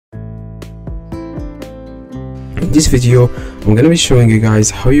In this video I'm gonna be showing you guys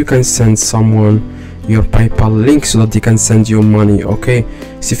how you can send someone your PayPal link so that they can send you money. Okay,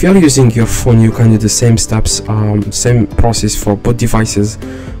 so if you are using your phone, you can do the same steps, same process for both devices,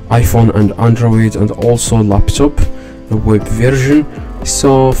 iPhone and Android, and also laptop, the web version.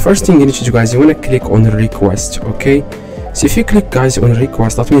 So first thing you need to do, guys, you want to click on request. Okay, so if you click, guys, on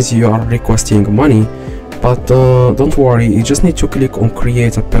request, that means you are requesting money. But don't worry, you just need to click on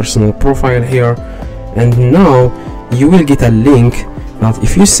create a personal profile here, and now you will get a link that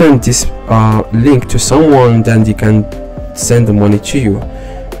if you send this link to someone, then they can send the money to you.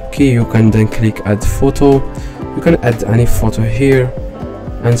 Okay, you can then click add photo. You can add any photo here,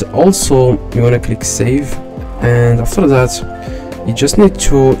 and also you want to click save, and after that you just need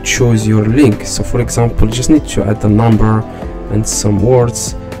to choose your link. So for example, you just need to add the number and some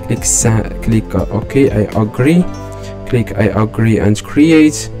words. Click okay, I agree, click I agree and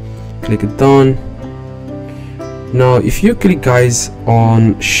create, click done. Now if you click, guys,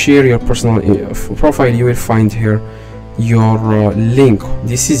 on share your personal profile, you will find here your link.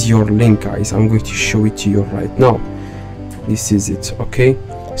 This is your link, guys. I'm going to show it to you right now. This is it. Okay,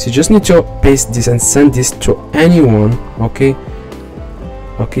 so you just need to paste this and send this to anyone. Okay,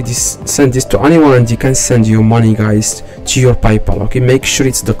 send this to anyone and you can send you money, guys, to your PayPal. Okay, make sure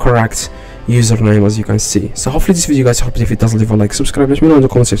it's the correct username, as you can see. So hopefully this video, guys, hope if it does, leave a like, subscribe, let me know in the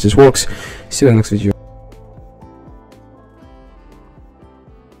comments if this works. See you in the next video.